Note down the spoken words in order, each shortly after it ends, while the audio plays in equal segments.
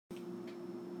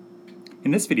In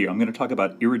this video, I'm going to talk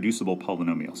about irreducible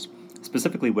polynomials,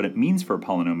 specifically what it means for a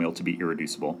polynomial to be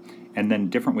irreducible, and then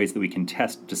different ways that we can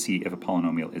test to see if a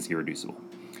polynomial is irreducible.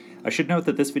 I should note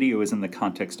that this video is in the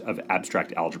context of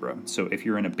abstract algebra, so if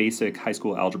you're in a basic high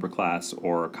school algebra class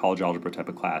or college algebra type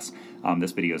of class,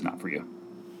 this video is not for you.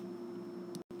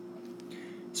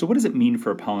 So what does it mean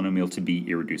for a polynomial to be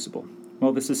irreducible?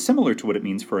 Well, this is similar to what it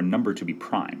means for a number to be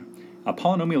prime. A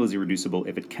polynomial is irreducible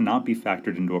if it cannot be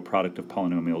factored into a product of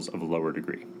polynomials of a lower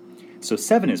degree. So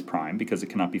 7 is prime because it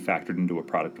cannot be factored into a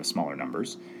product of smaller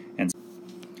numbers.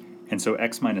 And so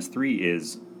x minus 3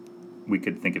 is, we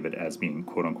could think of it as being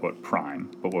quote-unquote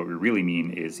prime, but what we really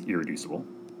mean is irreducible.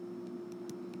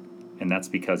 And that's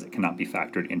because it cannot be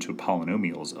factored into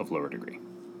polynomials of lower degree.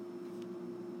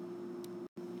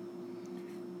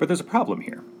 But there's a problem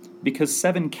here, because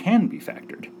 7 can be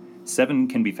factored. 7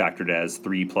 can be factored as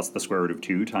 3 plus the square root of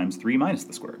 2 times 3 minus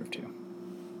the square root of 2.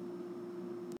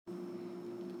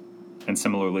 And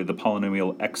similarly, the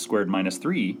polynomial x squared minus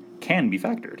 3 can be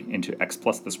factored into x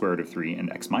plus the square root of 3 and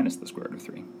x minus the square root of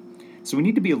 3. So we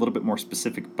need to be a little bit more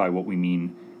specific by what we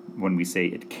mean when we say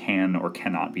it can or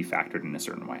cannot be factored in a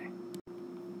certain way.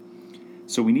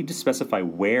 So we need to specify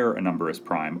where a number is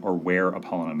prime or where a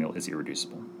polynomial is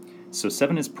irreducible. So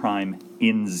 7 is prime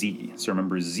in Z. So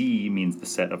remember, Z means the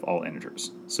set of all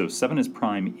integers. So 7 is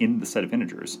prime in the set of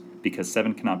integers because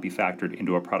 7 cannot be factored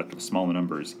into a product of smaller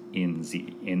numbers in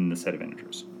Z, in the set of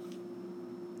integers.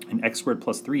 And x squared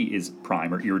plus 3 is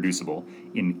prime or irreducible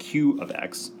in Q of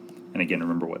x. And again,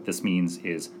 remember what this means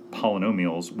is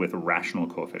polynomials with rational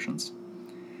coefficients.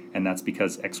 And that's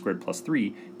because x squared plus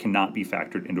 3 cannot be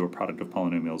factored into a product of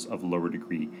polynomials of lower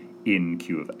degree in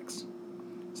Q of x.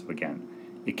 So again,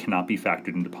 it cannot be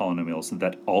factored into polynomials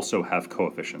that also have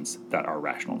coefficients that are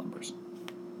rational numbers.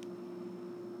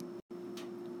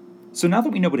 So now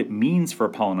that we know what it means for a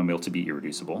polynomial to be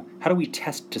irreducible, how do we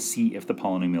test to see if the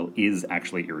polynomial is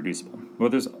actually irreducible?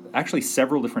 Well, there's actually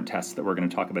several different tests that we're going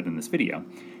to talk about in this video,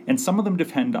 and some of them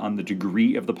depend on the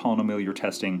degree of the polynomial you're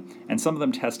testing, and some of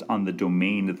them test on the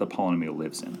domain that the polynomial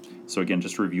lives in. So again,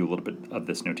 just to review a little bit of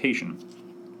this notation,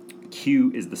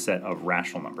 Q is the set of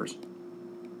rational numbers.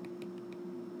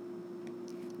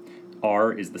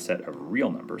 R is the set of real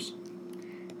numbers,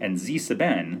 and Z sub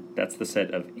n, that's the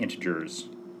set of integers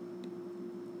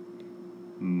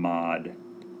mod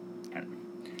n.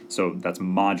 So that's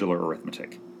modular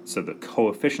arithmetic. So the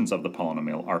coefficients of the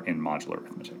polynomial are in modular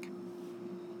arithmetic.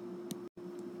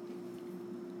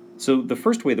 So the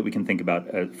first way that we can think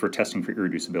about for testing for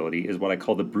irreducibility is what I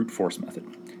call the brute force method.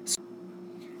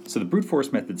 So the brute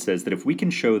force method says that if we can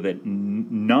show that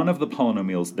none of the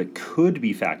polynomials that could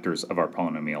be factors of our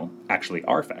polynomial actually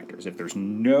are factors, if there's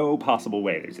no possible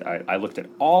way, I looked at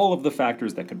all of the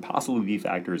factors that could possibly be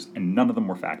factors and none of them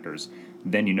were factors,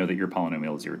 then you know that your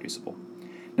polynomial is irreducible.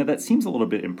 Now that seems a little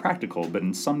bit impractical, but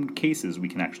in some cases we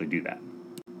can actually do that.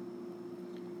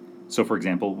 So for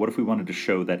example, what if we wanted to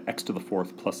show that x to the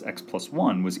fourth plus x plus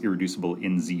 1 was irreducible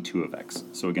in z2 of x?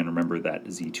 So again, remember that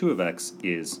z2 of x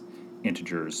is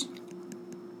integers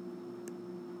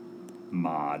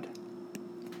mod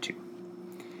 2.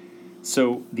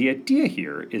 So the idea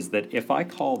here is that if I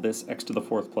call this x to the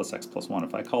fourth plus x plus 1,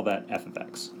 if I call that f of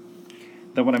x,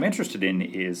 then what I'm interested in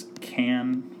is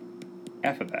can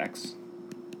f of x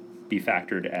be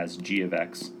factored as g of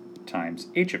x times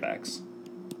h of x,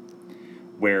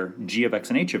 where g of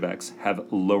x and h of x have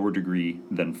lower degree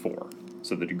than 4.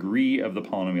 So the degree of the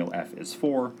polynomial f is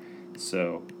 4,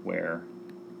 so where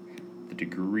the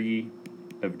degree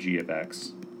of g of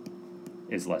x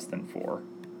is less than 4,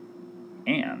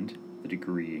 and the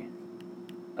degree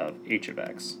of h of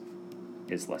x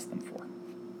is less than 4.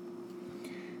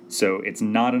 So it's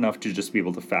not enough to just be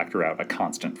able to factor out a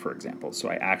constant, for example. So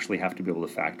I actually have to be able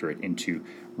to factor it into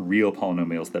real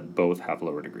polynomials that both have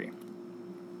lower degree.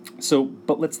 So,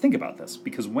 but let's think about this,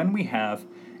 because when we have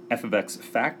f of x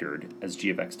factored as g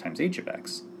of x times h of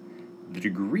x, the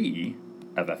degree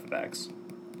of f of x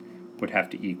would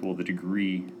have to equal the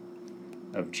degree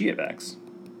of g of x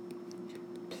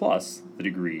plus the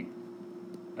degree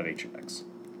of h of x.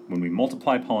 When we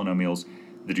multiply polynomials,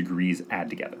 the degrees add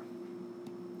together.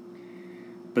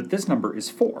 But this number is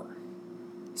 4,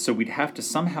 so we'd have to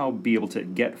somehow be able to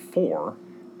get 4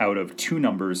 out of two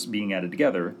numbers being added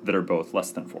together that are both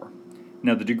less than 4.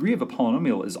 Now the degree of a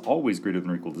polynomial is always greater than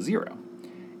or equal to 0,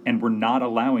 and we're not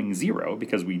allowing 0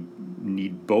 because we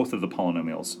need both of the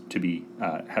polynomials to be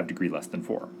have degree less than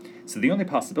 4. So the only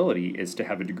possibility is to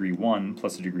have a degree 1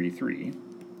 plus a degree 3,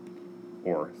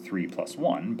 or 3 plus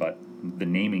 1, but the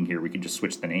naming here, we could just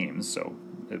switch the names, so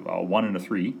a 1 and a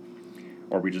 3,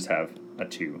 or we just have a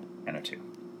 2 and a 2.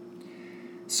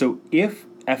 So if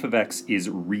f of x is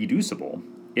reducible,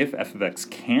 if f of x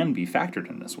can be factored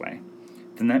in this way,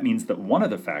 then that means that one of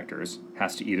the factors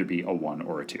has to either be a 1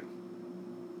 or a 2.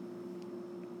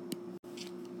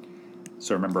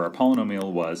 So remember, our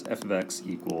polynomial was f of x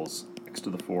equals x to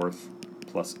the fourth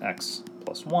plus x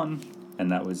plus 1,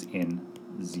 and that was in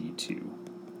z2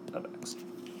 of x.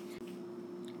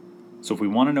 So if we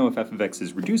want to know if f of x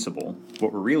is reducible,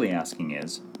 what we're really asking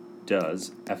is,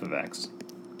 does f of x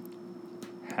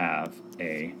have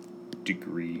a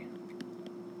degree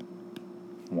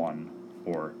 1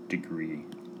 or degree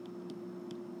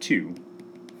 2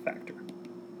 factor?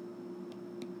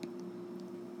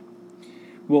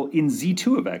 Well, in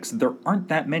z2 of x, there aren't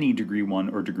that many degree 1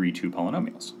 or degree 2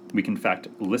 polynomials. We can, in fact,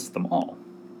 list them all.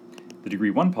 The degree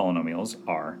 1 polynomials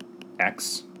are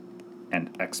x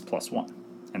and x plus 1.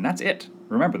 And that's it.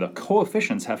 Remember, the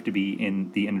coefficients have to be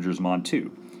in the integers mod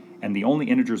 2. And the only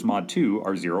integers mod 2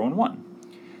 are 0 and 1.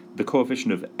 The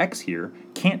coefficient of x here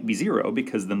can't be 0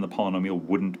 because then the polynomial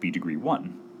wouldn't be degree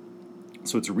 1.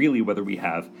 So it's really whether we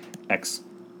have x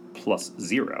plus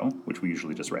 0, which we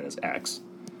usually just write as x,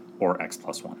 or x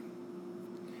plus 1.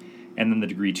 And then the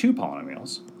degree 2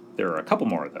 polynomials, there are a couple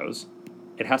more of those.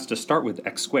 It has to start with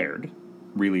x squared,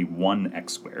 really 1x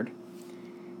squared,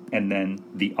 and then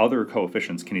the other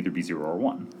coefficients can either be 0 or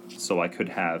 1. So I could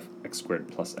have x squared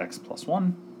plus x plus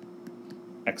 1,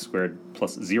 x squared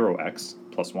plus 0x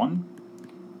plus 1,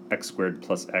 x squared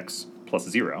plus x plus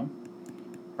 0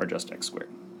 are just x squared.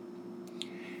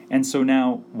 And so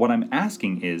now what I'm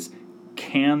asking is,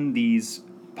 can these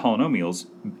polynomials,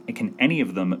 can any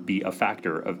of them be a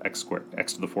factor of x squared,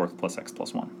 x to the fourth plus x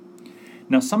plus 1?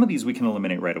 Now some of these we can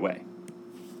eliminate right away.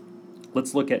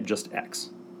 Let's look at just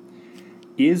x.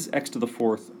 Is x to the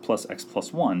fourth plus x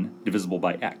plus 1 divisible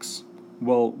by x?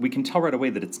 Well, we can tell right away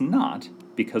that it's not,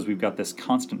 because we've got this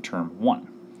constant term 1.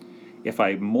 If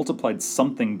I multiplied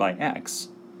something by x,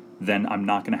 then I'm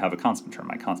not going to have a constant term.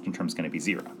 My constant term is going to be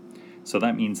 0. So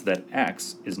that means that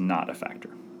x is not a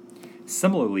factor.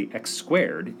 Similarly, x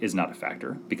squared is not a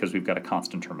factor because we've got a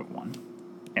constant term of 1.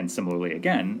 And similarly,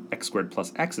 again, x squared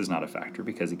plus x is not a factor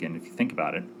because, again, if you think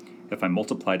about it, if I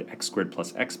multiplied x squared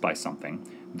plus x by something,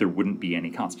 there wouldn't be any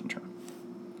constant term.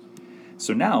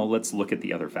 So now let's look at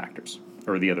the other factors,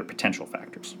 or the other potential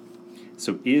factors.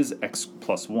 So is x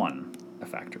plus 1 a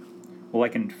factor? Well, I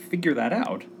can figure that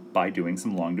out by doing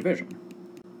some long division.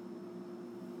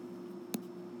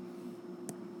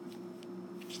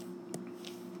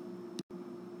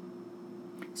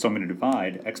 So I'm going to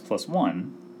divide x plus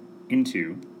 1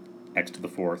 into x to the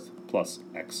fourth plus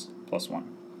x plus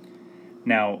 1.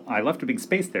 Now, I left a big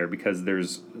space there because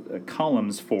there's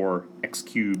columns for x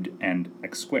cubed and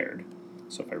x squared.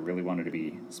 So if I really wanted to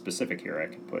be specific here, I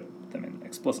could put them in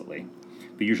explicitly.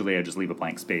 But usually I just leave a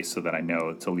blank space so that I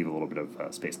know to leave a little bit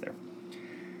of space there.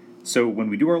 So when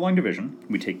we do our long division,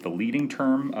 we take the leading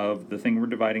term of the thing we're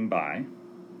dividing by,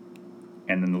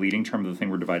 and then the leading term of the thing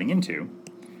we're dividing into,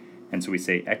 and so we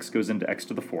say x goes into x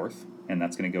to the fourth, and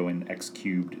that's going to go in x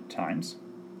cubed times.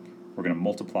 We're going to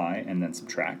multiply and then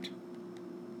subtract.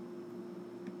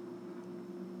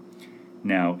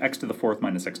 Now, x to the fourth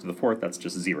minus x to the fourth, that's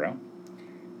just 0.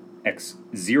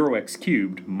 0x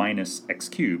cubed minus x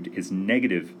cubed is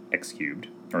negative x cubed,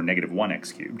 or negative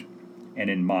 1x cubed. And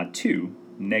in mod 2,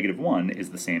 negative 1 is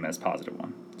the same as positive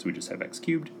 1. So we just have x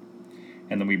cubed.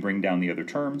 And then we bring down the other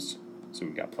terms, so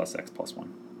we've got plus x plus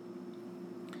 1.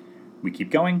 We keep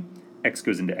going. X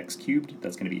goes into x cubed.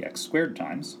 That's going to be x squared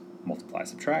times. Multiply,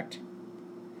 subtract.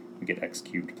 We get x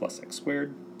cubed plus x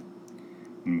squared.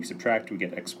 When we subtract, we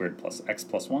get x squared plus x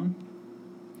plus 1.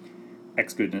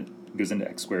 X goes into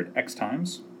x squared x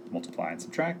times. Multiply and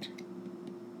subtract.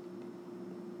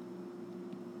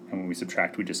 And when we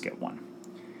subtract, we just get 1.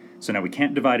 So now we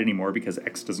can't divide anymore because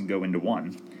x doesn't go into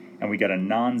 1. And we get a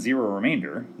non-zero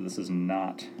remainder. This is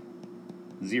not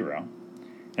 0.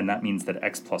 And that means that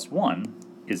x plus 1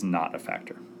 is not a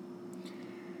factor.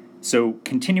 So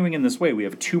continuing in this way, we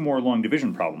have 2 more long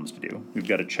division problems to do. We've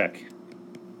got to check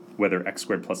whether x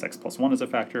squared plus x plus 1 is a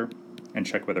factor, and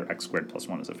check whether x squared plus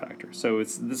 1 is a factor. So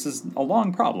this is a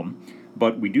long problem,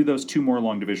 but we do those 2 more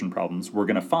long division problems. We're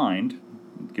going to find,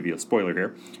 I'll give you a spoiler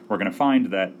here, we're going to find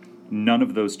that none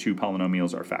of those 2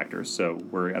 polynomials are factors, so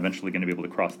we're eventually going to be able to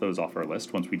cross those off our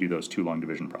list once we do those 2 long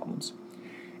division problems.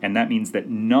 And that means that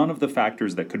none of the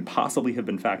factors that could possibly have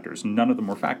been factors, none of them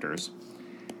were factors.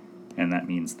 And that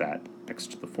means that x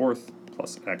to the fourth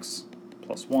plus x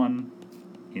plus 1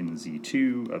 in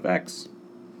z2 of x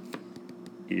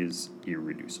is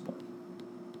irreducible.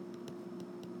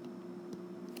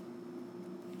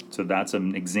 So that's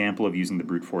an example of using the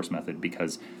brute force method,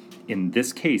 because in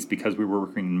this case, because we were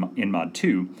working in mod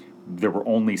 2, there were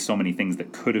only so many things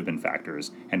that could have been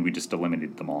factors, and we just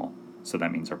eliminated them all. So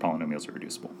that means our polynomials are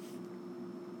reducible.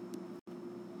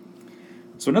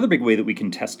 So another big way that we can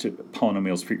test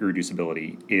polynomials for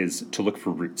irreducibility is to look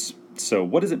for roots. So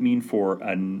what does it mean for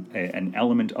an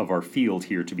element of our field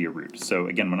here to be a root? So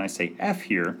again, when I say f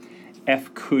here,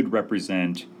 f could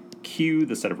represent q,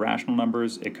 the set of rational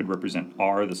numbers. It could represent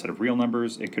r, the set of real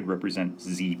numbers. It could represent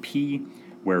zp,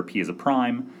 where p is a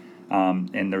prime.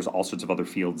 And there's all sorts of other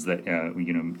fields that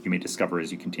you may discover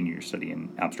as you continue your study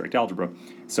in abstract algebra.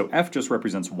 So f just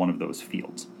represents one of those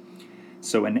fields.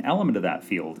 So an element of that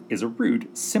field is a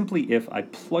root simply if I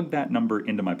plug that number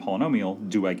into my polynomial,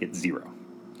 do I get 0?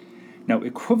 Now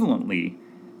equivalently,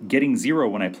 getting 0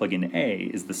 when I plug in a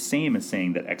is the same as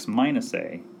saying that x minus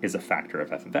a is a factor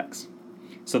of f of x.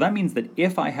 So that means that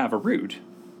if we have a root,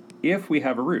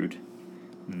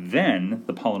 then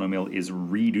the polynomial is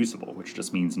reducible, which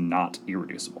just means not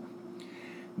irreducible.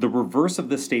 The reverse of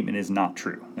this statement is not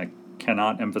true. I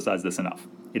cannot emphasize this enough.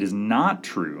 It is not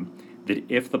true that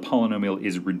if the polynomial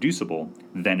is reducible,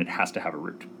 then it has to have a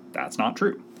root. That's not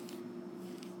true.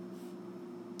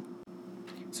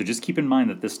 So just keep in mind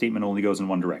that this statement only goes in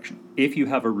one direction. If you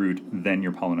have a root, then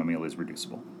your polynomial is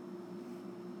reducible.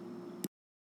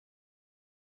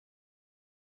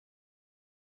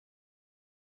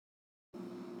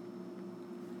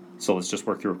 So let's just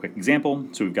work through a quick example.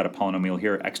 So we've got a polynomial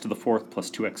here, x to the fourth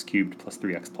plus 2x cubed plus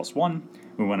 3x plus 1.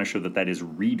 We want to show that that is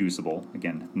reducible,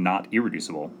 again, not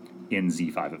irreducible, in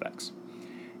z5 of x.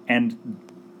 And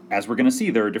as we're going to see,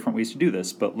 there are different ways to do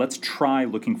this, but let's try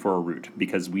looking for a root,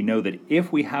 because we know that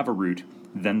if we have a root,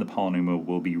 then the polynomial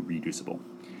will be reducible.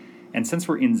 And since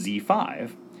we're in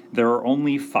z5, there are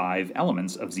only 5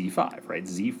 elements of z5, right?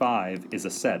 z5 is a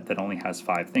set that only has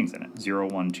 5 things in it, 0,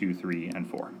 1, 2, 3, and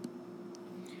 4.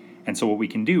 And so what we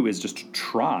can do is just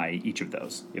try each of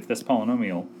those. If this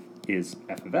polynomial is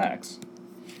f of x,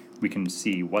 we can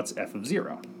see what's f of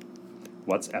 0,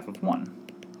 what's f of 1,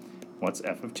 what's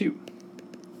f of 2,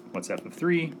 what's f of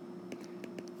 3,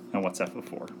 and what's f of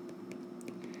 4.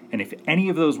 And if any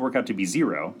of those work out to be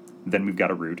 0, then we've got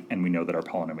a root, and we know that our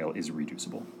polynomial is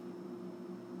reducible.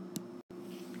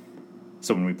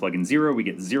 So when we plug in 0, we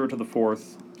get 0 to the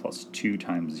fourth plus 2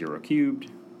 times 0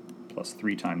 cubed plus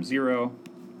 3 times 0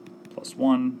 plus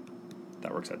 1.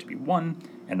 That works out to be 1,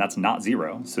 and that's not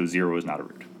 0, so 0 is not a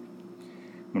root.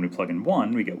 When we plug in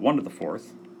 1, we get 1 to the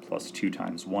fourth plus 2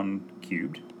 times 1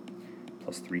 cubed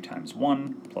plus 3 times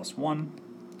 1 plus 1.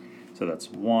 So that's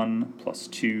 1 plus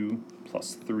 2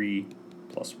 plus 3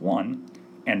 plus 1.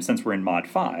 And since we're in mod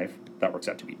 5, that works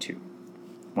out to be 2.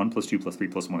 1 plus 2 plus 3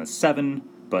 plus 1 is 7,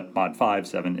 but mod 5,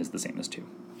 7 is the same as 2.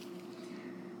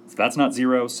 So that's not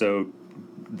 0, so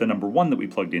the number 1 that we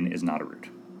plugged in is not a root.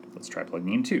 Let's try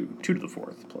plugging in 2. 2 to the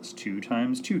fourth plus 2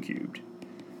 times 2 cubed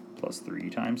plus 3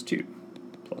 times 2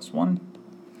 plus 1.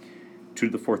 2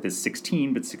 to the fourth is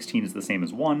 16, but 16 is the same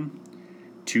as 1.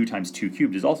 2 times 2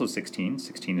 cubed is also 16.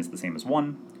 16 is the same as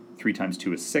 1. 3 times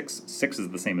 2 is 6. 6 is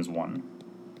the same as 1.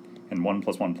 And 1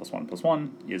 plus 1 plus 1 plus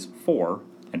 1 is 4.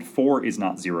 And 4 is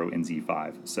not 0 in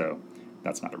z5, so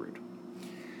that's not a root.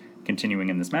 Continuing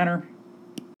in this manner,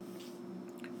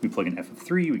 we plug in f of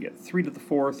 3. We get 3 to the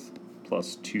fourth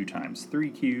plus 2 times 3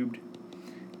 cubed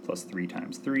plus 3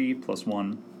 times 3 plus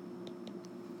 1.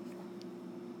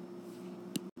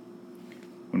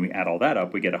 When we add all that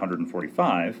up, we get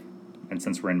 145, and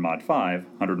since we're in mod 5,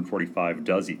 145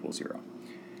 does equal 0.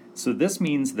 So this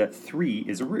means that 3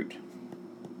 is a root.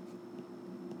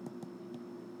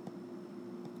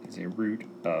 Is a root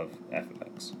of f of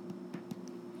x.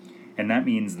 And that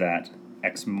means that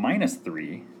x minus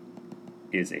 3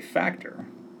 is a factor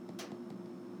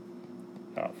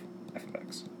of f of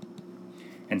x.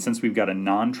 And since we've got a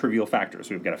non-trivial factor,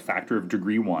 so we've got a factor of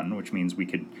degree 1, which means we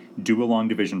could do a long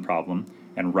division problem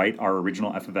and write our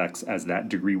original f of x as that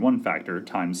degree 1 factor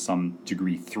times some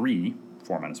degree 3,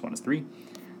 4 minus 1 is 3,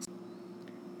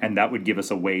 and that would give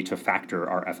us a way to factor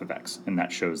our f of x, and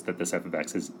that shows that this f of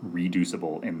x is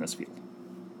reducible in this field.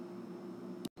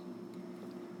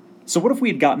 So what if we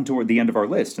had gotten toward the end of our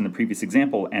list in the previous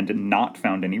example and not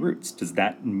found any roots? Does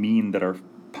that mean that our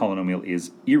polynomial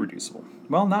is irreducible?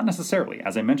 Well, not necessarily.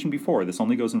 As I mentioned before, this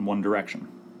only goes in one direction.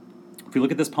 If we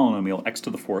look at this polynomial, x to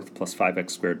the fourth plus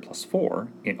 5x squared plus 4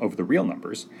 over the real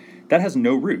numbers, that has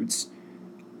no roots,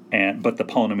 but the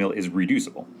polynomial is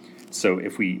reducible. So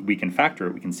if we can factor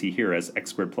it, we can see here as x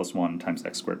squared plus 1 times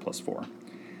x squared plus 4.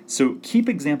 So keep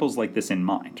examples like this in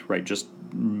mind, right? Just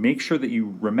make sure that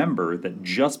you remember that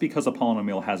just because a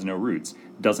polynomial has no roots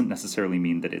doesn't necessarily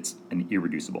mean that it's an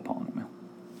irreducible polynomial.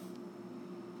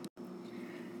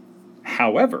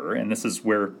 However, and this is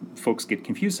where folks get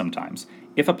confused sometimes,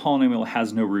 if a polynomial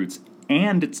has no roots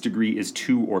and its degree is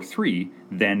 2 or 3,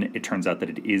 then it turns out that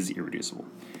it is irreducible.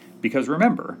 Because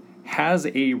remember, has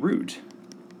a root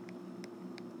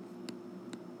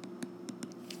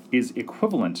is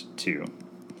equivalent to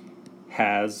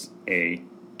has a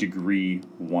degree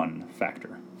 1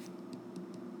 factor.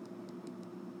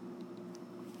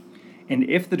 And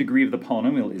if the degree of the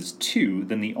polynomial is 2,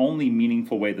 then the only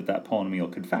meaningful way that that polynomial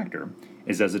could factor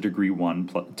is as a degree 1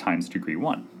 times degree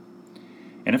 1.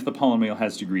 And if the polynomial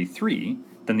has degree 3,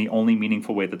 then the only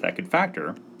meaningful way that that could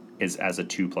factor is as a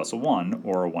 2 plus a 1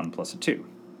 or a 1 plus a 2.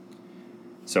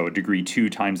 So a degree 2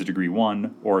 times a degree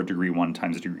 1 or a degree 1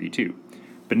 times a degree 2.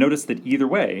 But notice that either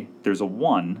way, there's a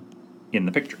 1 in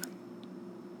the picture.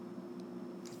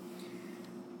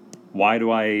 Why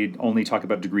do I only talk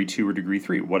about degree 2 or degree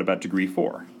 3? What about degree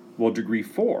 4? Well, degree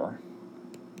 4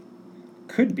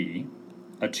 could be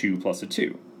a 2 plus a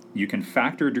 2. You can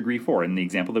factor a degree 4 in the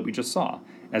example that we just saw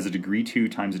as a degree 2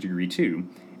 times a degree 2,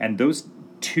 and those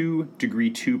two degree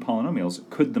 2 polynomials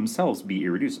could themselves be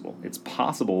irreducible. It's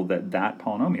possible that that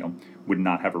polynomial would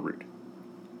not have a root.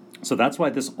 So that's why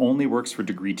this only works for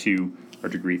degree 2 or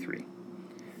degree 3.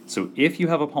 So if you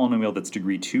have a polynomial that's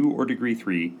degree 2 or degree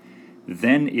 3,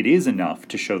 then it is enough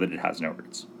to show that it has no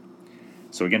roots.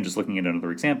 So again, just looking at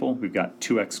another example, we've got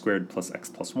 2x squared plus x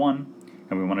plus 1,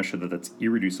 and we want to show that that's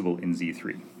irreducible in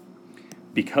Z3.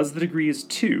 Because the degree is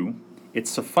 2, it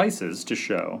suffices to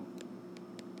show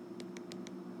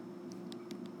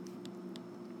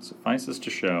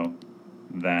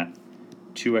that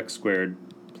 2x squared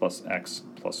plus x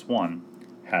plus 1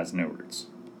 has no roots.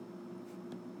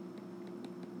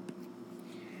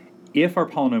 If our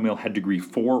polynomial had degree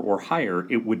 4 or higher,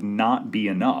 it would not be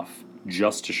enough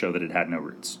just to show that it had no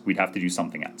roots. We'd have to do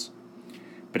something else.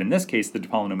 But in this case, the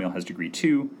polynomial has degree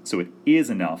 2, so it is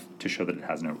enough to show that it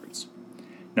has no roots.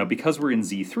 Now, because we're in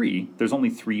Z3, there's only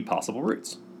 3 possible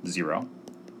roots: 0,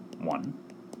 1,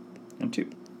 and 2.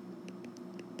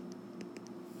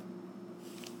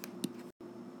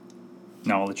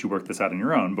 Now, I'll let you work this out on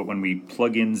your own, but when we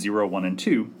plug in 0, 1, and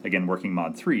 2, again working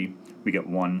mod 3, we get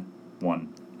 1,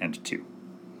 1, and 2.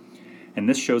 And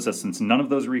this shows us, since none of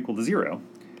those are equal to 0,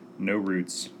 no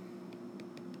roots,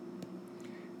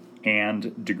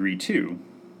 and degree 2,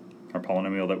 our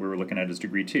polynomial that we were looking at is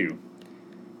degree 2,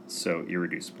 so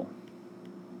irreducible.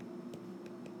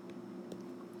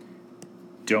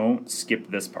 Don't skip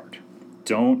this part.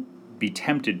 Don't be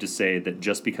tempted to say that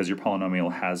just because your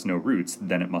polynomial has no roots,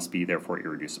 then it must be therefore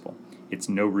irreducible. It's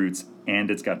no roots and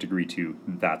it's got degree 2,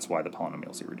 that's why the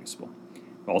polynomial is irreducible.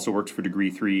 It also works for degree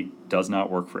 3, does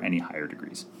not work for any higher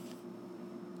degrees.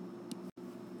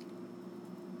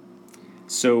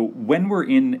 So when we're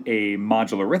in a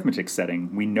modular arithmetic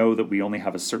setting, we know that we only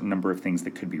have a certain number of things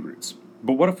that could be roots.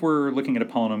 But what if we're looking at a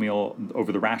polynomial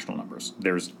over the rational numbers?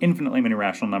 There's infinitely many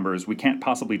rational numbers, we can't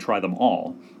possibly try them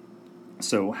all.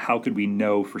 So how could we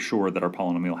know for sure that our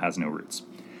polynomial has no roots?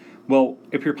 Well,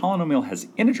 if your polynomial has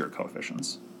integer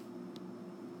coefficients,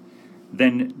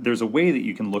 then there's a way that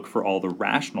you can look for all the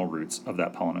rational roots of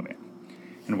that polynomial.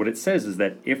 And what it says is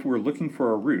that if we're looking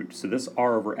for a root, so this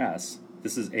r over s,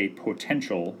 this is a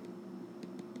potential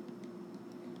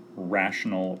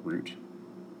rational root.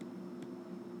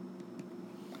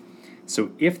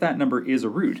 So if that number is a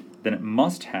root, then it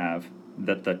must have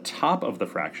that the top of the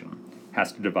fraction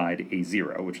has to divide a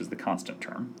 0, which is the constant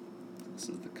term. This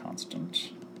is the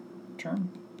constant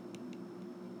term.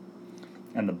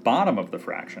 And the bottom of the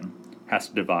fraction has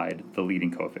to divide the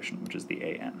leading coefficient, which is the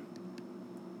an.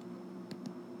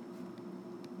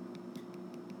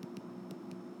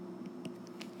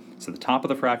 So the top of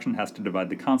the fraction has to divide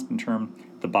the constant term,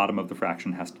 the bottom of the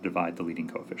fraction has to divide the leading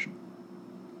coefficient.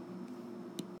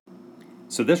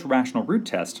 So this rational root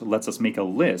test lets us make a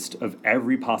list of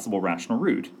every possible rational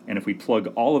root, and if we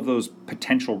plug all of those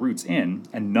potential roots in,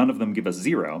 and none of them give us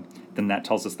 0, then that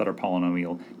tells us that our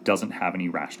polynomial doesn't have any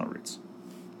rational roots.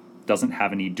 Doesn't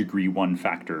have any degree 1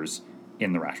 factors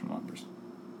in the rational numbers.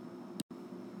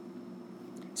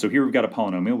 So here we've got a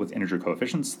polynomial with integer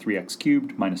coefficients, 3x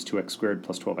cubed minus 2x squared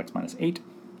plus 12x minus 8.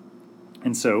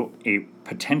 And so a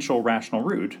potential rational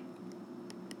root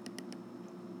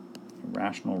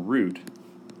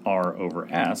r over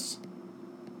s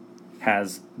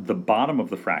has the bottom of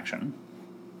the fraction.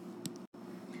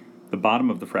 The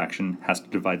bottom of the fraction has to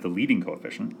divide the leading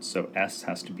coefficient, so s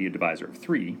has to be a divisor of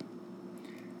 3.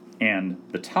 And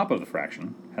the top of the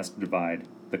fraction has to divide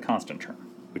the constant term,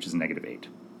 which is negative 8.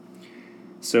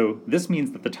 So this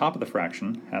means that the top of the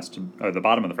fraction has to, or the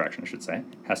bottom of the fraction I should say,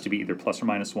 has to be either plus or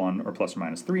minus 1 or plus or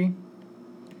minus 3.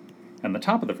 And the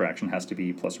top of the fraction has to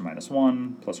be plus or minus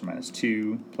 1, plus or minus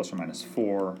 2, plus or minus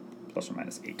 4, plus or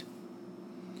minus 8.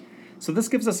 So this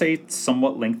gives us a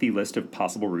somewhat lengthy list of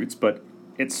possible roots, but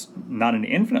it's not an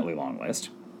infinitely long list,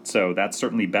 so that's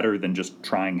certainly better than just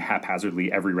trying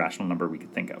haphazardly every rational number we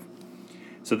could think of.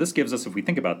 So this gives us, if we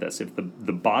think about this, if the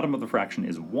bottom of the fraction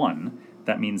is 1,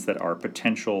 that means that our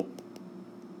potential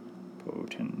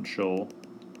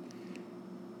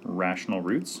rational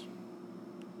roots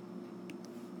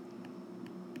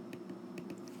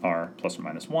are plus or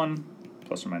minus 1,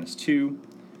 plus or minus 2,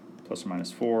 plus or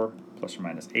minus 4, plus or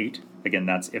minus 8. Again,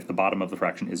 that's if the bottom of the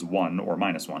fraction is 1 or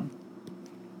minus 1.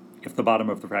 If the bottom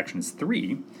of the fraction is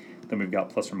 3, then we've got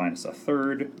plus or minus a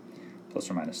third, plus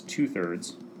or minus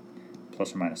 2/3,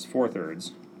 plus or minus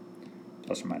 4/3,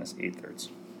 plus or minus 8/3.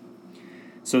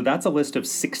 So that's a list of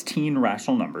 16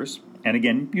 rational numbers. And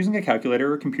again, using a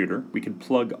calculator or a computer, we could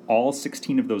plug all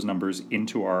 16 of those numbers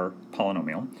into our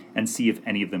polynomial and see if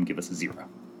any of them give us a 0.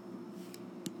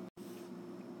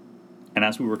 And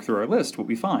as we work through our list, what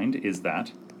we find is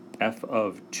that f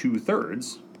of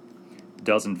 2/3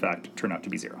 does in fact turn out to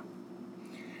be 0.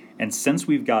 And since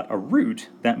we've got a root,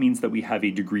 that means that we have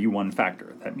a degree 1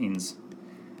 factor. That means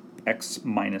x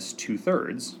minus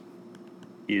 2/3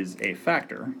 is a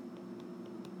factor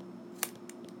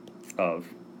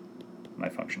of my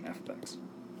function f of x.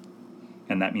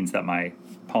 And that means that my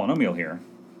polynomial here,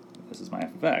 this is my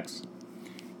f of x,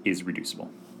 is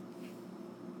reducible.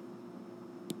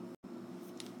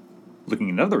 Looking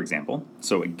at another example,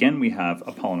 so again we have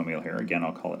a polynomial here. Again,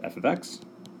 I'll call it f of x.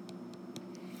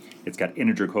 It's got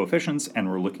integer coefficients, and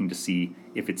we're looking to see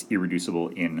if it's irreducible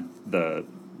in the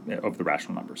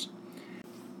rational numbers.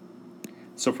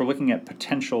 So if we're looking at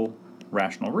potential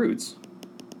rational roots,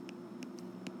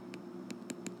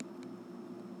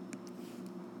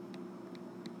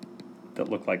 that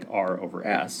look like r over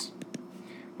s,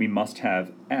 we must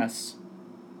have s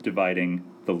dividing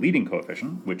the leading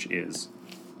coefficient, which is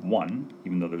 1,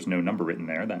 even though there's no number written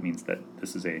there. That means that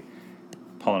this is a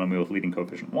polynomial with leading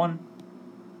coefficient 1.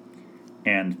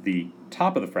 And the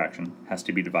top of the fraction has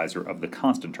to be divisor of the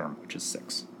constant term, which is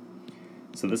 6.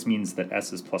 So this means that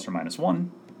s is plus or minus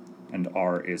 1, and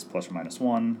r is plus or minus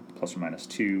 1, plus or minus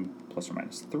 2, plus or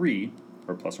minus 3,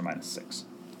 or plus or minus 6.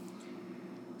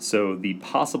 So the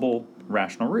possible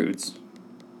rational roots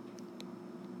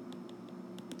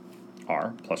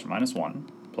are plus or minus 1,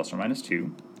 plus or minus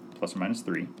 2, plus or minus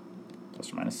 3,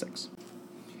 plus or minus 6.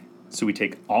 So we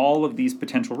take all of these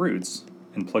potential roots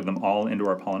and plug them all into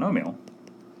our polynomial.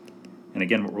 And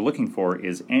again, what we're looking for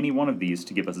is any one of these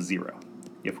to give us a 0.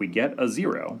 If we get a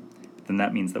 0, then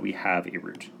that means that we have a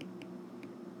root.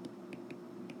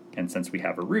 And since we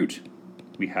have a root,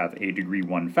 we have a degree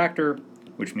 1 factor,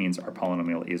 which means our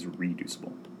polynomial is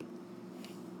reducible.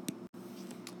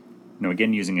 Now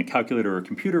again, using a calculator or a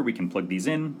computer, we can plug these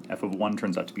in. F of 1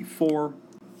 turns out to be 4.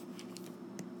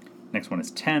 Next one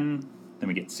is 10. Then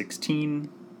we get 16,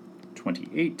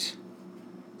 28,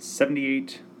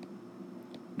 78,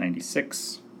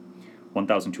 96,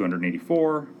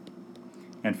 1,284,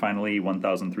 and finally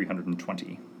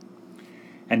 1,320.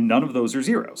 And none of those are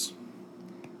zeros.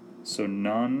 So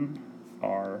none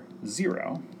are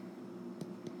 0.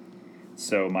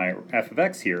 So my f of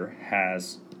x here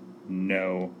has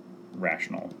no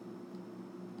rational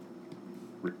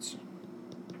roots.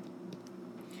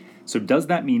 So does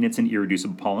that mean it's an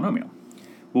irreducible polynomial?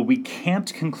 Well, we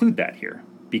can't conclude that here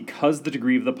because the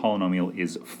degree of the polynomial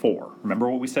is 4. Remember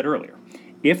what we said earlier.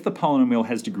 If the polynomial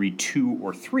has degree 2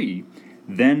 or 3,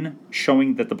 then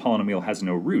showing that the polynomial has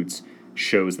no roots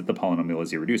shows that the polynomial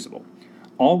is irreducible.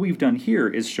 All we've done here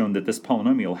is shown that this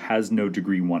polynomial has no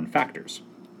degree 1 factors,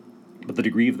 but the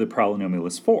degree of the polynomial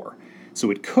is 4.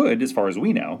 So it could, as far as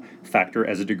we know, factor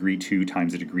as a degree 2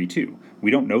 times a degree 2.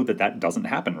 We don't know that that doesn't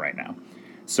happen right now.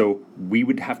 So we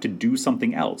would have to do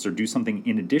something else or do something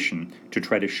in addition to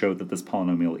try to show that this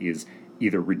polynomial is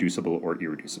either reducible or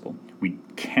irreducible. We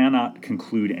cannot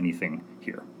conclude anything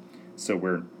here. So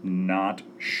we're not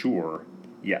sure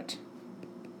yet.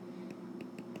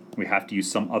 We have to use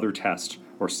some other test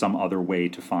or some other way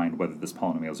to find whether this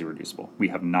polynomial is irreducible. We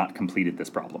have not completed this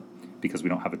problem because we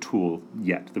don't have a tool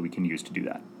yet that we can use to do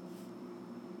that.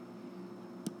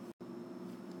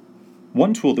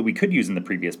 One tool that we could use in the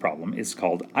previous problem is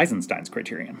called Eisenstein's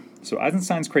criterion. So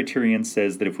Eisenstein's criterion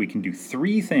says that if we can do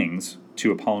 3 things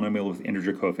to a polynomial with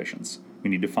integer coefficients, we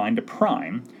need to find a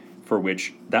prime for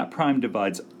which that prime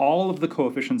divides all of the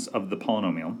coefficients of the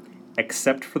polynomial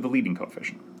except for the leading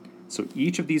coefficient. So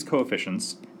each of these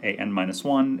coefficients, an minus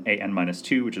 1, an minus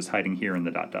 2, which is hiding here in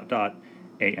the ...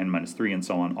 an minus 3, and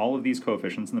so on, all of these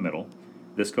coefficients in the middle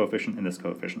this coefficient, and this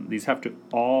coefficient. These have to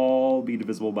all be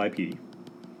divisible by p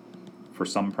for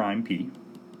some prime p.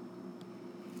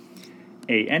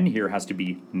 an here has to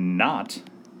be not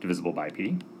divisible by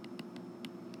p.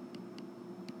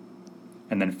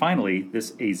 And then finally,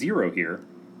 this a0 here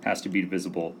has to be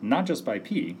divisible not just by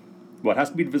p, well, it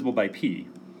has to be divisible by p,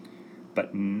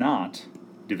 but not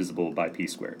divisible by p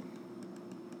squared.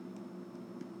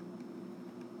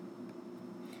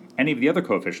 Any of the other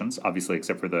coefficients, obviously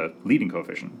except for the leading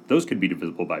coefficient, those could be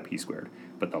divisible by p squared,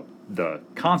 but the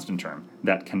constant term,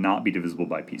 that cannot be divisible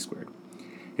by p squared.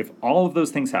 If all of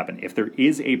those things happen, if there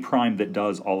is a prime that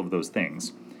does all of those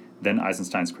things, then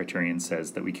Eisenstein's criterion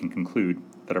says that we can conclude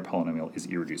that our polynomial is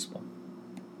irreducible.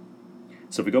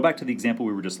 So if we go back to the example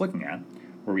we were just looking at,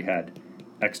 where we had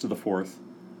x to the fourth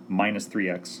minus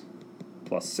 3x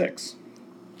plus 6,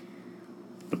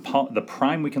 the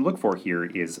prime we can look for here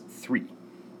is 3.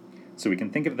 So we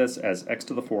can think of this as x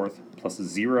to the fourth plus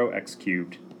 0x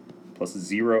cubed plus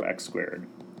 0x squared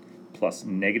plus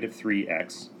negative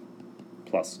 3x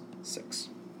plus 6.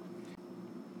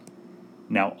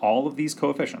 Now all of these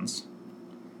coefficients,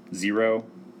 0,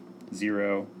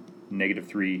 0, negative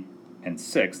 3, and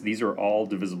 6, these are all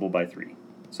divisible by 3.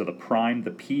 So the prime,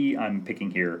 the p I'm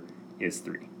picking here, is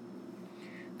 3.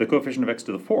 The coefficient of x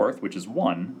to the fourth, which is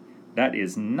 1, that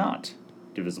is not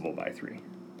divisible by 3.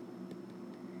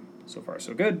 So far,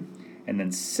 so good. And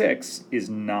then 6 is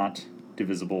not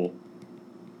divisible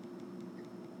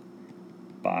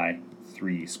by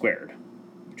 3 squared,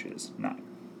 which is 9.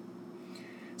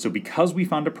 So because we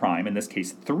found a prime, in this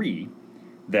case 3,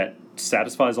 that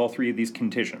satisfies all three of these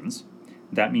conditions,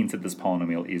 that means that this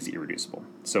polynomial is irreducible.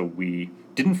 So we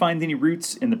didn't find any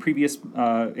roots in the previous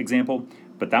example,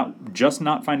 but that just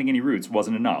not finding any roots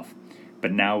wasn't enough.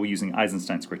 But now, using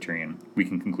Eisenstein's criterion, we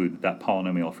can conclude that that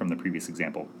polynomial from the previous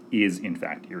example is, in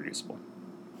fact, irreducible.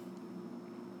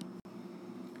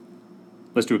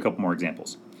 Let's do a couple more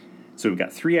examples. So we've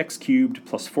got 3x cubed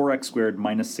plus 4x squared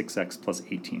minus 6x plus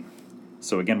 18.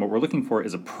 So again, what we're looking for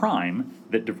is a prime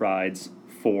that divides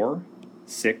 4,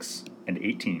 6, and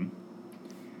 18,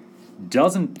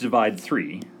 doesn't divide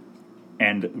 3,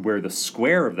 and where the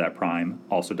square of that prime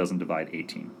also doesn't divide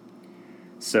 18.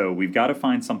 So we've got to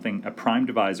find something, a prime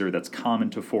divisor that's common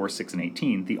to 4, 6, and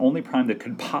 18. The only prime that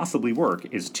could possibly work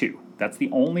is 2. That's the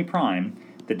only prime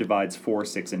that divides 4,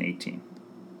 6, and 18.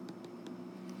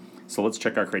 So let's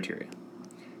check our criteria.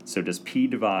 So does p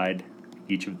divide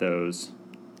each of those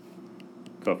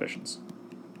coefficients?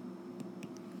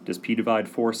 Does p divide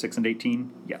 4, 6, and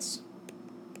 18? Yes.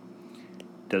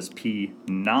 Does p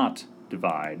not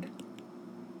divide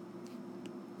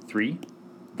 3,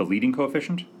 the leading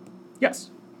coefficient?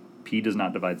 Yes, p does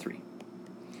not divide 3.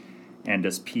 And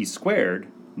does p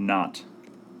squared not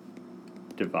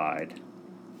divide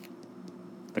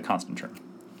the constant term?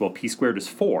 Well, p squared is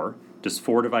 4. Does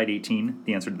 4 divide 18?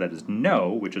 The answer to that is no,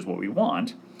 which is what we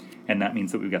want. And that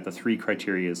means that we've got the 3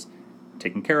 criterias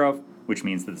taken care of, which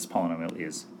means that this polynomial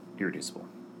is irreducible.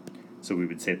 So we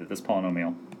would say that this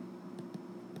polynomial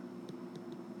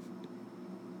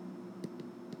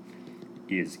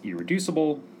is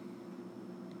irreducible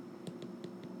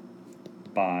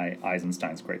by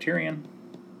Eisenstein's criterion.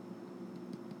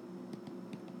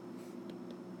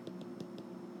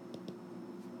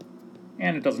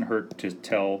 And it doesn't hurt to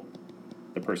tell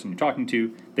the person you're talking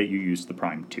to that you used the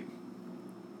prime 2.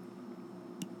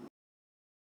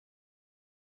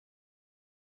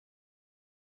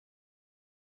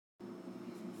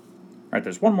 All right,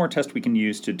 there's one more test we can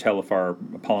use to tell if our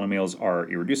polynomials are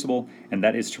irreducible, and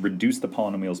that is to reduce the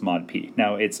polynomial's mod p.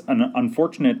 Now, it's an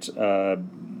unfortunate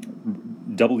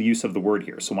double use of the word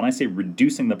here. So when I say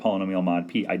reducing the polynomial mod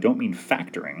p, I don't mean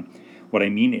factoring. What I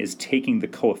mean is taking the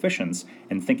coefficients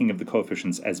and thinking of the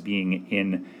coefficients as being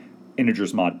in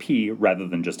integers mod p rather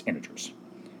than just integers.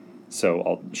 So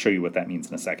I'll show you what that means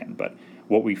in a second. But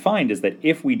what we find is that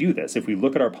if we do this, if we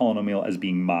look at our polynomial as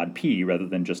being mod p rather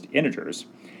than just integers,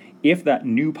 if that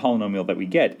new polynomial that we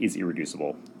get is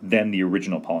irreducible, then the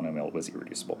original polynomial was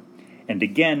irreducible. And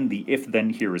again, the if-then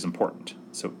here is important.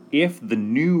 So if the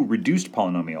new reduced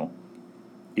polynomial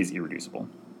is irreducible,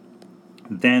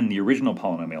 then the original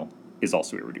polynomial is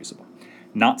also irreducible.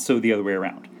 Not so the other way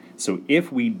around. So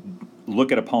if we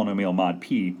look at a polynomial mod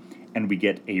p and we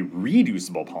get a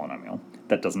reducible polynomial,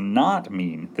 that does not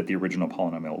mean that the original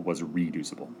polynomial was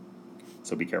reducible.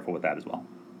 So be careful with that as well.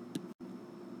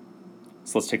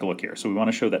 So let's take a look here. So we want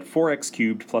to show that 4x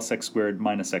cubed plus x squared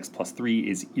minus x plus 3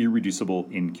 is irreducible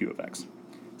in q of x.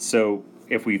 So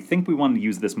if we think we want to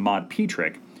use this mod p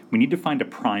trick, we need to find a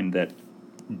prime that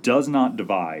does not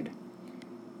divide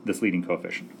this leading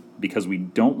coefficient, because we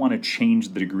don't want to change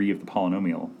the degree of the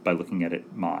polynomial by looking at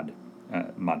it mod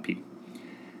p.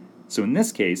 So in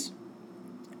this case,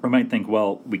 we might think,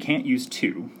 well, we can't use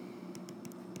 2.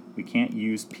 We can't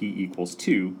use p equals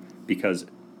 2 because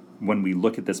when we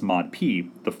look at this mod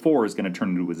p, the 4 is going to turn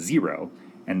into a 0,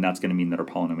 and that's going to mean that our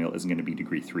polynomial isn't going to be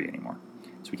degree 3 anymore.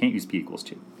 So we can't use p equals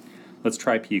 2. Let's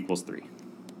try p equals 3.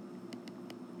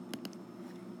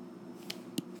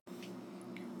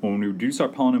 When we reduce our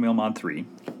polynomial mod 3,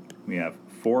 we have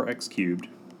 4x cubed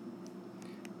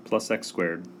plus x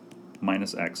squared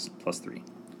minus x plus 3.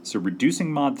 So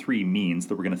reducing mod 3 means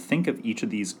that we're going to think of each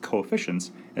of these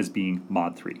coefficients as being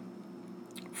mod 3.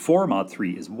 4 mod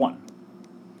 3 is 1.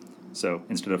 So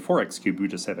instead of 4x cubed, we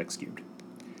just have x cubed.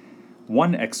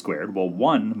 1x squared, well,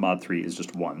 1 mod 3 is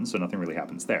just 1, so nothing really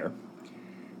happens there.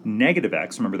 Negative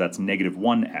x, remember that's negative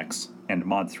 1x, and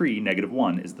mod 3, negative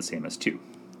 1, is the same as 2.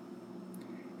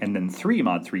 And then 3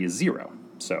 mod 3 is 0,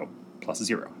 so plus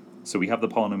 0. So we have the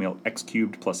polynomial x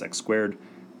cubed plus x squared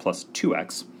plus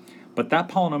 2x, but that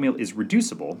polynomial is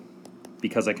reducible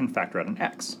because I can factor out an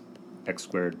x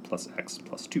squared plus x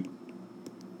plus 2.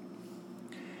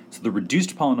 So the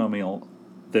reduced polynomial,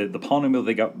 the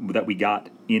polynomial that we got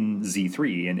in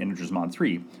Z3, in integers mod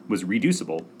 3, was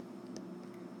reducible,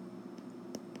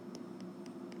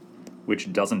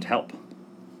 which doesn't help.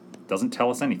 Doesn't tell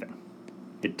us anything.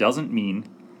 It doesn't mean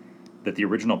that the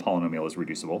original polynomial is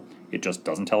reducible. It just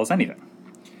doesn't tell us anything.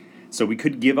 So we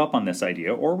could give up on this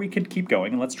idea, or we could keep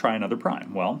going and let's try another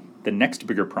prime. Well, the next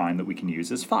bigger prime that we can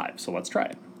use is 5, so let's try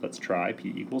it. Let's try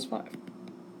p equals 5.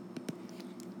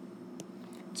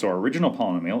 So our original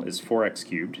polynomial is 4x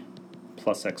cubed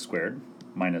plus x squared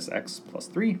minus x plus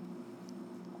 3.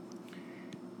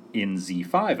 In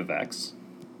z5 of x,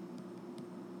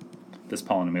 this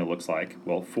polynomial looks like,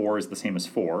 well, 4 is the same as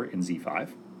 4 in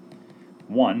z5.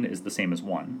 1 is the same as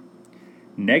 1.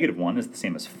 Negative 1 is the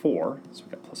same as 4, so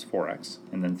we've got plus 4x,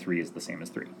 and then 3 is the same as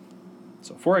 3.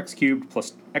 So 4x cubed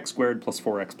plus x squared plus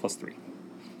 4x plus 3.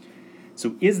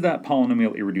 So is that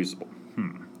polynomial irreducible?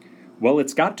 Well,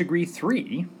 it's got degree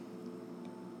 3.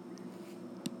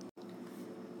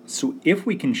 So if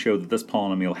we can show that this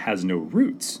polynomial has no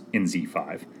roots in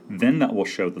z5, then that will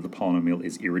show that the polynomial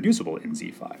is irreducible in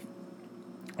z5.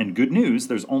 And good news,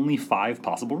 there's only 5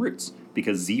 possible roots,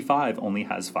 because z5 only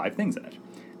has 5 things in it.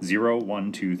 0,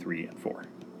 1, 2, 3, and 4.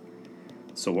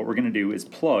 So what we're going to do is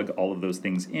plug all of those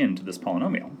things into this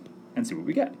polynomial and see what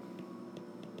we get.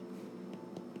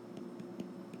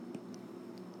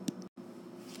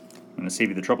 I'm going to save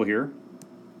you the trouble here,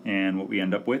 and what we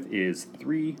end up with is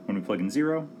 3 when we plug in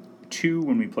 0, 2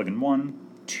 when we plug in 1,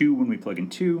 2 when we plug in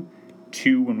 2,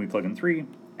 2 when we plug in 3,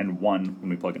 and 1 when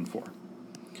we plug in 4.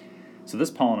 So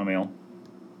this polynomial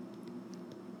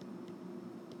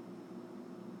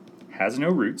has no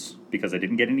roots, because I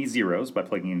didn't get any zeros by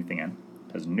plugging anything in,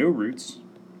 has no roots,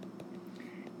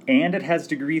 and it has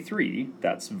degree 3.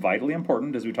 That's vitally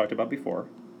important, as we talked about before.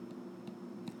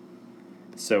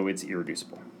 So it's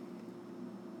irreducible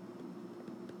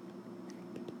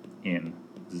in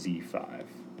z5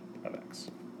 of x.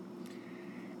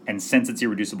 And since it's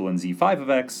irreducible in z5 of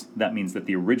x, that means that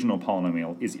the original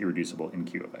polynomial is irreducible in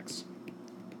q of x.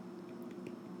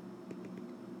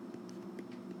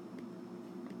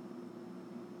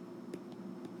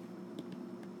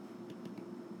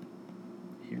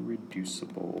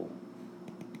 Irreducible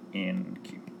in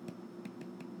q.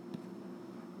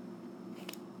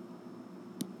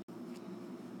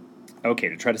 Okay,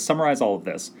 to try to summarize all of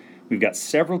this, we've got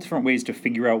several different ways to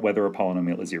figure out whether a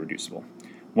polynomial is irreducible.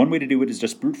 One way to do it is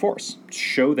just brute force.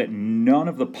 Show that none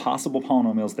of the possible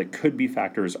polynomials that could be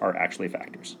factors are actually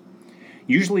factors.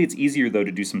 Usually it's easier, though,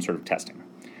 to do some sort of testing.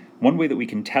 One way that we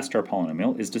can test our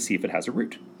polynomial is to see if it has a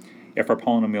root. If our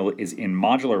polynomial is in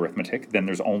modular arithmetic, then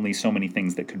there's only so many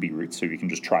things that could be roots, so we can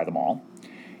just try them all.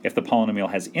 If the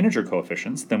polynomial has integer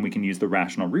coefficients, then we can use the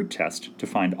rational root test to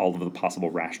find all of the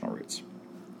possible rational roots.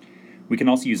 We can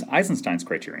also use Eisenstein's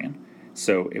criterion.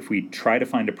 So if we try to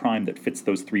find a prime that fits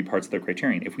those 3 parts of the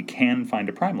criterion, if we can find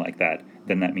a prime like that,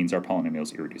 then that means our polynomial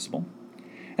is irreducible.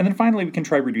 And then finally, we can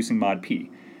try reducing mod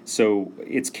p. So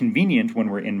it's convenient when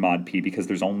we're in mod p because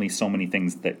there's only so many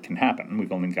things that can happen.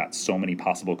 We've only got so many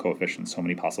possible coefficients, so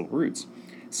many possible roots.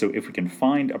 So if we can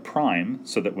find a prime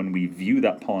so that when we view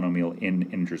that polynomial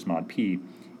in integers mod p,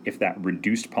 if that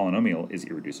reduced polynomial is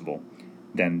irreducible,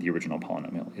 then the original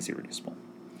polynomial is irreducible.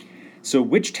 So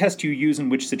which test you use in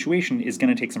which situation is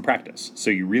going to take some practice. So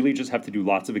you really just have to do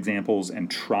lots of examples and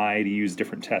try to use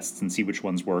different tests and see which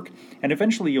ones work. And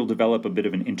eventually you'll develop a bit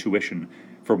of an intuition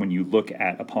for when you look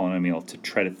at a polynomial to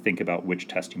try to think about which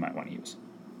test you might want to use.